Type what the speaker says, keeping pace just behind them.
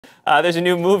There's a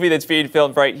new movie that's being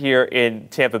filmed right here in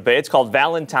Tampa Bay. It's called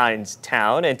Valentine's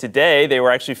Town, and today they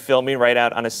were actually filming right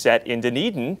out on a set in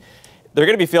Dunedin. They're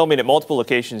going to be filming at multiple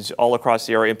locations all across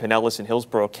the area in Pinellas and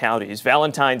Hillsborough counties.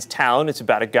 Valentine's Town, it's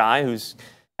about a guy who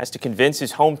has to convince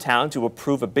his hometown to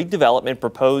approve a big development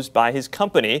proposed by his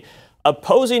company.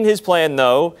 Opposing his plan,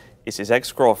 though, is his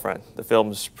ex-girlfriend. The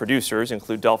film's producers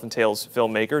include Dolphin Tales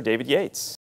filmmaker David Yates.